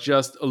 no, but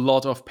just a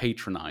lot of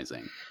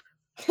patronizing.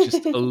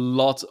 Just a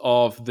lot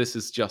of this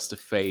is just a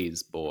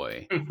phase,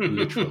 boy.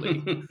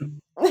 Literally.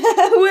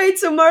 Wait,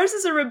 so Mars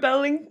is a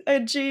rebelling,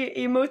 edgy,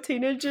 emo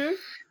teenager?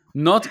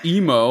 Not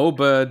emo,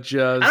 but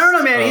just I don't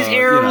know, man. His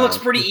hair looks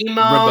pretty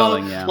emo.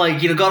 Rebelling, yeah. Like,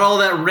 got all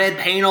that red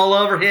paint all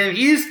over him.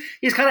 He's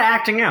kind of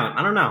acting out.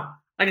 I don't know.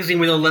 I can see him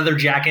with a leather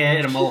jacket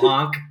and a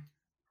mohawk.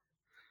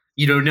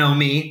 You don't know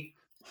me.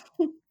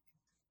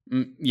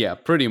 Yeah,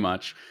 pretty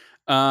much.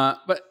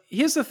 But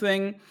here's the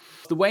thing.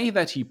 The way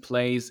that he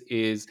plays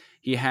is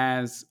he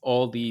has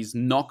all these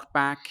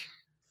knockback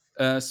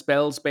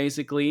spells,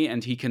 basically,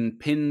 and he can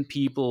pin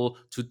people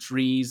to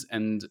trees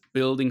and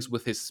buildings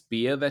with his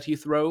spear that he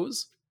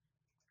throws.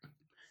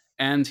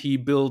 And he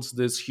builds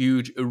this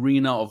huge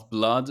arena of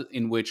blood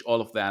in which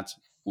all of that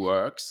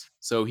works.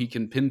 So he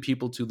can pin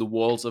people to the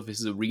walls of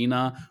his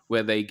arena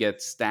where they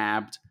get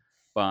stabbed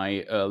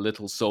by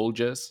little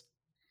soldiers.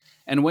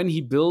 And when he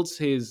builds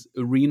his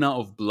arena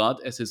of blood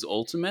as his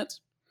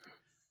ultimate,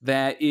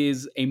 there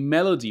is a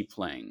melody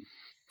playing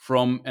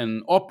from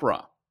an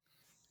opera.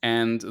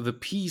 And the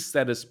piece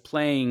that is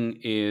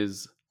playing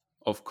is,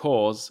 of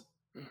course,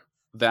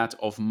 that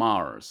of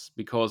Mars,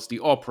 because the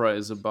opera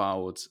is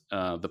about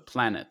the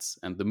planets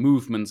and the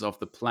movements of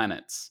the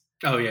planets.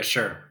 Oh, yeah,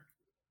 sure.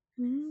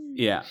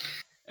 Yeah.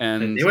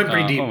 And they went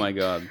pretty deep. Oh my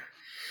god.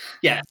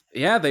 Yeah.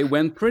 Yeah, they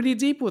went pretty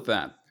deep with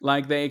that.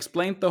 Like, they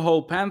explained the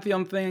whole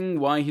Pantheon thing,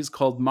 why he's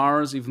called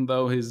Mars, even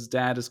though his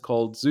dad is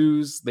called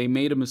Zeus. They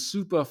made him a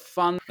super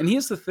fun. And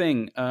here's the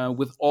thing,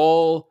 with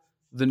all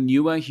the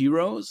newer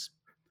heroes,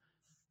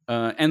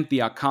 and the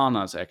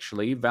Arcanas,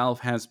 actually,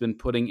 Valve has been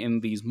putting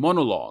in these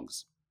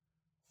monologues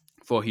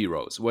for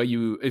heroes, where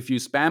if you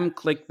spam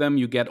click them,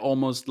 you get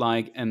almost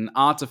like an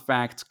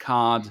artifact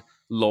card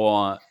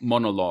lore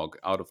monologue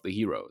out of the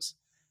heroes.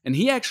 And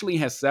he actually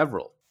has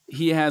several.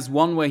 He has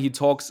one where he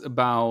talks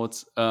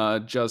about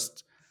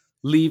just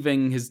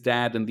leaving his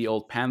dad and the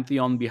old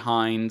Pantheon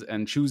behind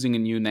and choosing a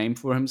new name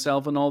for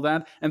himself and all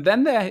that. And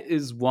then there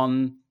is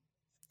one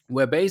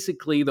where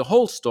basically the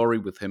whole story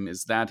with him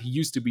is that he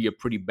used to be a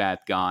pretty bad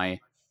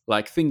guy,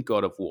 like think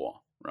God of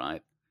War,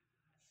 right?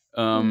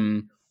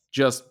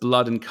 Just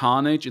blood and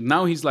carnage. And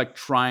now he's like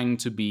trying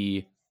to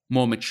be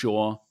more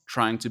mature,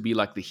 trying to be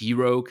like the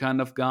hero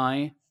kind of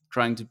guy,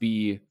 trying to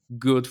be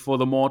good for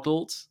the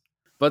mortals.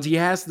 But he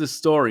has this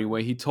story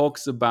where he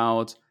talks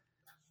about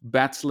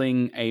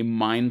battling a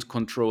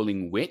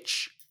mind-controlling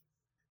witch.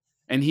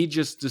 And he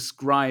just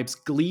describes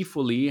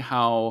gleefully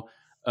how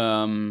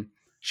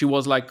she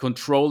was like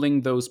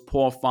controlling those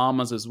poor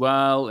farmers as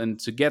well. And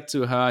to get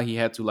to her, he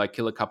had to like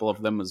kill a couple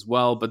of them as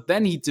well. But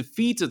then he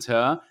defeated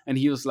her and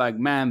he was like,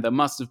 man, there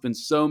must have been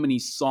so many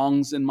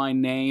songs in my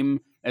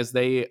name as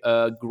they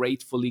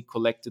gratefully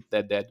collected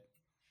their dead.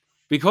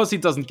 Because he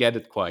doesn't get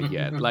it quite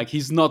yet. Like,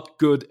 he's not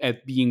good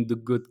at being the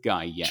good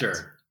guy yet.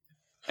 Sure.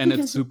 And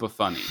it's super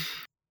funny.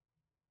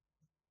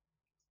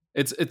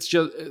 It's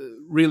just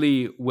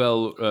really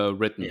well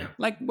written. Yeah.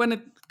 Like, when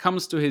it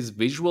comes to his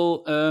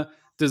visual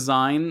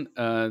design,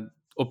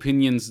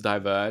 opinions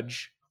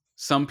diverge.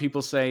 Some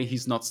people say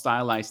he's not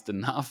stylized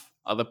enough.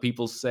 Other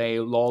people say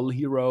lol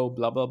hero,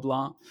 blah, blah,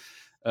 blah.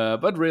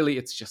 But really,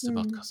 it's just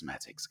about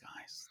cosmetics,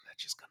 guys. They're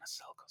just going to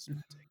sell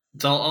cosmetics.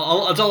 It's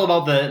all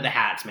about the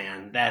hats,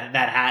 man. That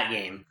hat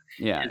game.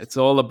 Yeah, it's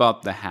all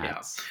about the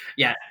hats.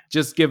 Yeah.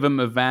 Just give him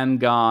a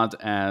Vanguard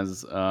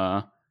as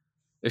a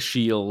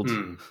shield.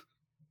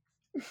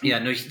 Yeah,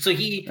 no. So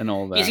he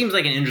he seems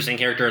like an interesting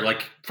character.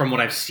 Like, from what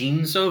I've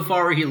seen so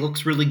far, he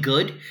looks really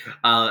good.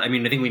 I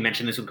mean, I think we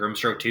mentioned this with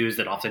Grimstroke too, is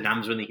that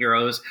oftentimes when the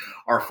heroes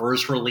are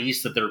first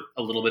released, that they're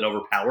a little bit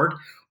overpowered.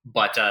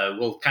 But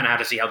we'll kind of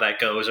have to see how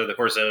that goes over the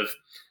course of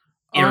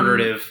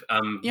iterative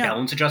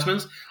balance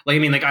adjustments. Like, I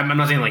mean, like, I'm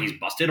not saying like he's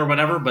busted or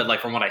whatever, but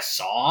like from what I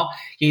saw,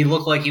 he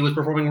looked like he was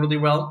performing really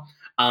well.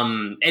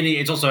 And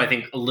it's also, I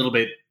think, a little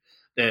bit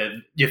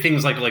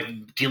things like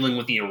dealing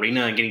with the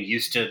arena and getting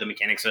used to the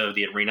mechanics of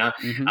the arena.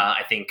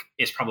 I think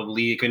is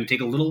probably going to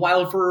take a little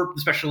while for,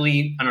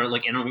 especially, I don't know,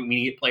 like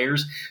intermediate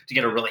players to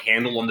get a really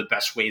handle on the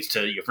best ways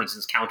to, for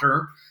instance,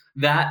 counter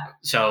that.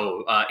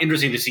 So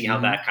interesting to see how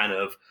that kind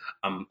of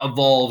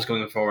evolves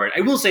going forward.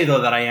 I will say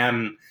though that I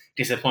am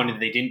disappointed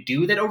they didn't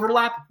do that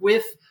overlap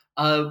with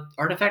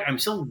artifact. I'm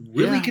still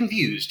really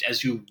confused as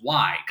to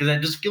why, because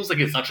that just feels like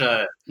it's such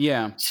a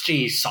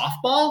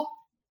softball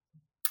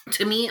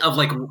to me of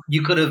like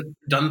you could have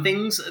done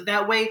things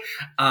that way.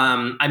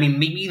 I mean,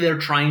 maybe they're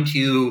trying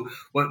to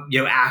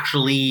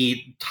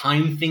actually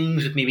time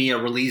things with maybe a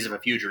release of a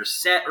future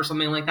set or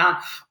something like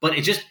that. But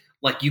it just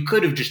like you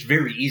could have just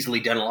very easily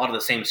done a lot of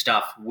the same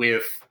stuff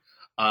with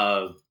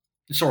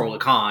Sorrel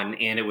Khan,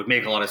 and it would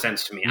make a lot of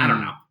sense to me. I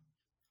don't know.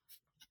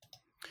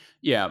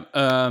 Yeah.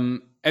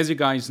 As you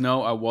guys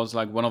know, I was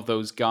like one of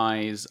those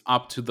guys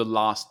up to the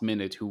last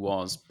minute who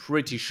was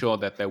pretty sure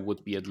that there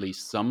would be at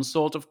least some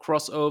sort of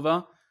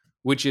crossover,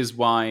 which is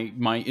why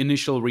my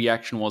initial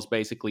reaction was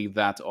basically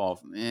that of,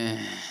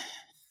 eh.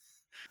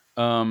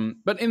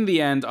 But in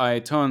the end, I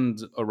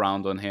turned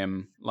around on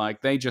him.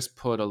 Like, they just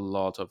put a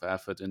lot of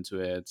effort into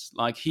it.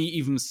 Like, he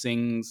even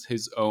sings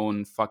his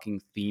own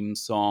fucking theme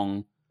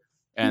song.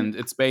 And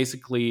it's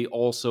basically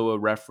also a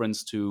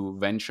reference to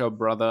Venture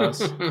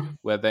Brothers,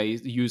 where they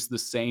use the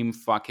same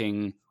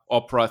fucking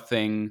opera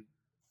thing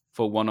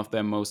for one of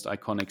their most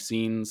iconic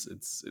scenes.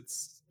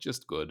 It's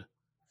just good.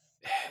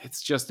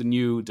 It's just a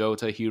new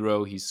Dota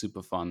hero. He's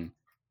super fun.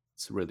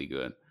 It's really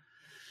good.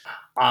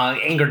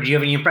 Anger, do you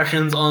have any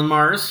impressions on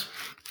Mars?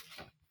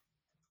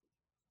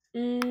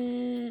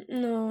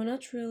 No,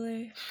 not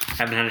really.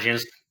 Haven't had a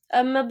chance.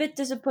 I'm a bit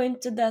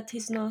disappointed that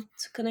he's not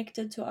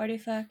connected to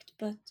Artifact,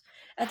 but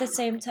at the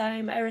same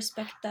time, I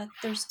respect that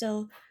they're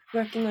still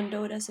working on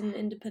Dota as an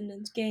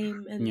independent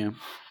game, and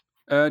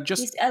I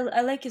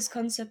like his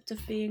concept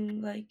of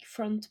being like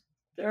front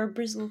or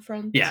bristle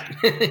front. Yeah.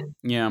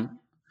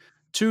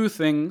 Two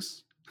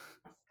things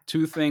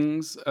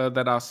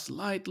that are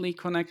slightly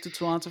connected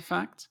to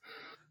Artifact.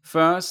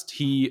 First,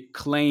 he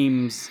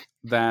claims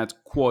that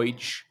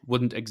Quoich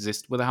wouldn't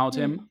exist without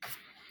him.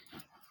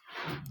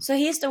 So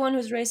he's the one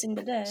who's raising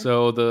the dead.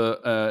 So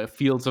the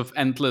Fields of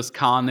Endless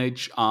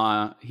Carnage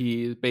are...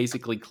 He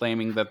basically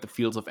claiming that the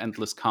Fields of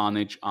Endless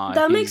Carnage are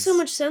That makes so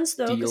much sense,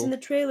 though, because in the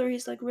trailer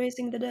he's like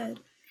raising the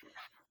dead.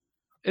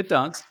 It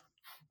does.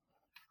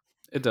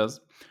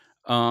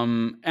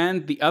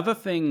 And the other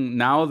thing,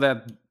 now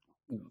that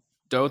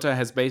Dota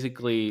has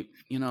basically,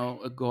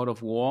 a God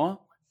of War,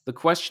 the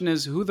question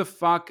is, who the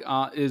fuck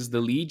is the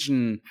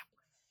Legion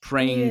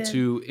praying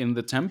to in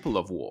the Temple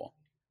of War?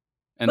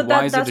 And but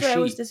why is that's it a why she?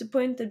 I was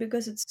disappointed,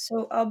 because it's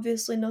so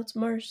obviously not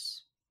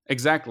Mars.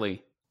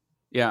 Exactly.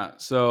 Yeah,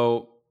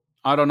 so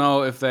I don't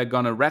know if they're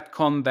gonna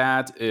retcon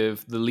that,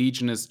 if the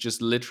Legion is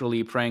just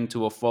literally praying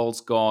to a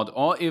false god,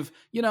 or if,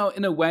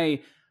 in a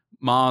way,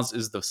 Mars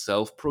is the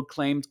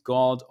self-proclaimed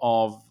god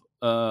of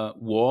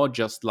war,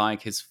 just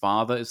like his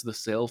father is the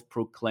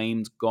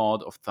self-proclaimed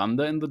god of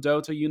thunder in the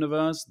Dota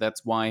universe.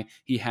 That's why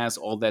he has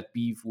all that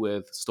beef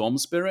with Storm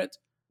Spirit,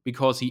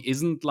 because he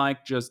isn't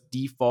like just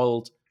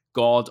default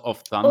god of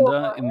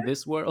thunder in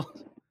this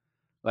world.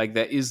 Like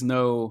there is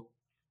no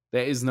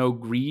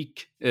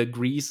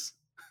Greece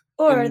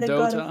or in the Dota.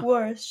 God of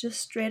War is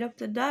just straight up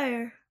the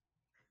Dire.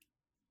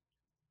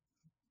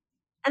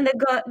 And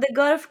the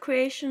god of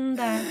creation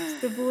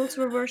that the Bulls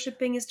were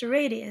worshipping is the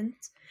Radiant,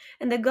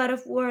 and the god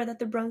of war that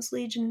the Bronze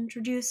Legion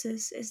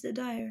introduces is the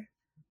Dire.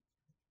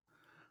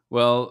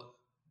 Well,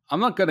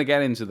 I'm not gonna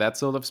get into that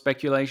sort of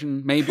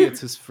speculation. Maybe it's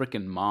his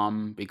freaking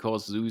mom,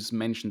 because Zeus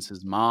mentions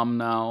his mom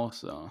now,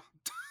 so...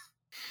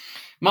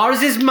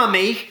 Mars'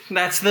 mummy.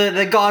 That's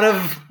the god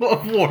of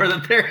war.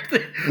 That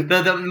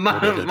they're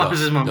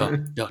Mars' mummy.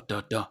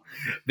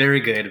 Very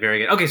good, very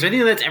good. Okay, so I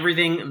think that's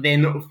everything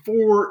then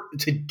for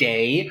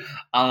today.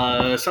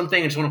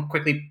 Something I just want to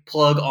quickly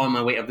plug on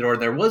my way up the door.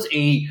 There was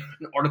an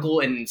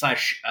article and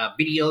slash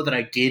video that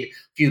I did a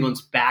few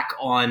months back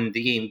on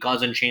the game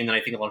Gods Unchained that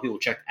I think a lot of people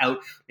checked out.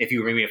 If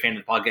you were maybe a fan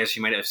of the podcast,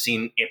 you might have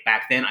seen it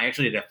back then. I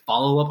actually did a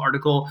follow-up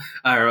article,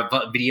 or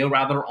a video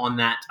rather, on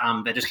that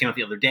that just came out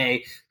the other day,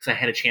 because I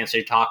had a chance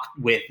to talk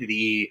with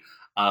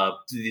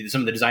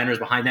some of the designers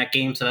behind that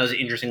game. So that was an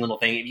interesting little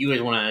thing. If you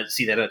guys want to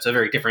see that, it's a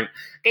very different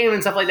game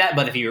and stuff like that.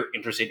 But if you're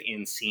interested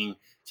in seeing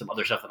some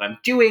other stuff that I'm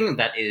doing,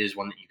 that is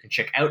one that you can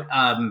check out.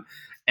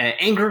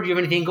 Anger, do you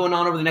have anything going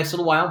on over the next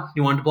little while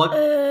you wanted to plug?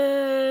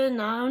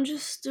 No, I'm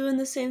just doing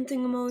the same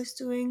thing I'm always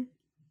doing.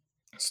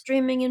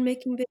 Streaming and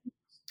making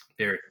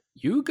videos.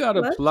 You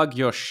gotta plug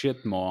your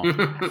shit more.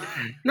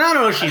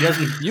 No, she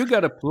doesn't. You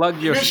gotta plug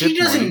your shit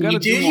more. You gotta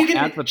do more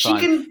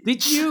advertising.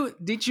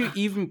 Did you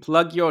even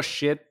plug your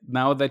shit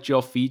now that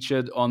you're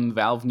featured on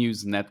Valve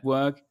News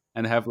Network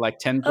and have like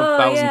tens of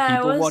thousands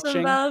people watching?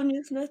 On Valve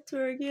News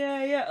Network.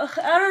 Yeah. Ugh,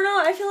 I don't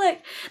know. I feel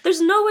like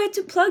there's no way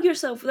to plug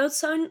yourself without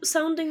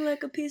sounding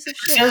like a piece of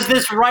shit. Says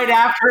this right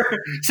after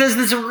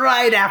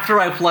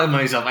I plug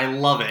myself. I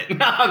love it.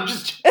 No, I'm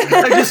just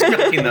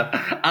joking though.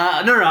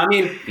 No. I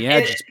mean,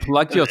 just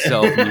plug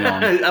yourself,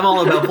 Neon. I'm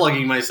all about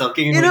plugging myself.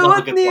 You know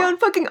what, Neon?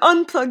 Fucking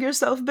unplug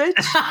yourself,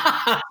 bitch.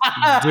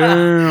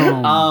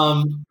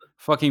 Damn.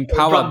 Fucking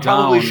power down.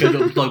 Probably should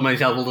unplug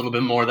myself a little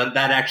bit more. That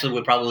actually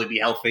would probably be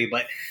healthy,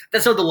 but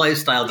that's not the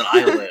lifestyle that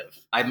I live.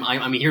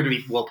 I'm here to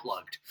be well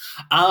plugged.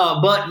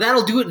 But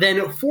that'll do it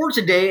then for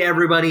today,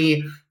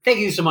 everybody. Thank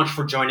you so much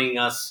for joining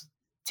us.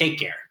 Take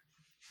care.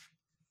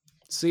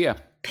 See ya.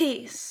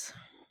 Peace.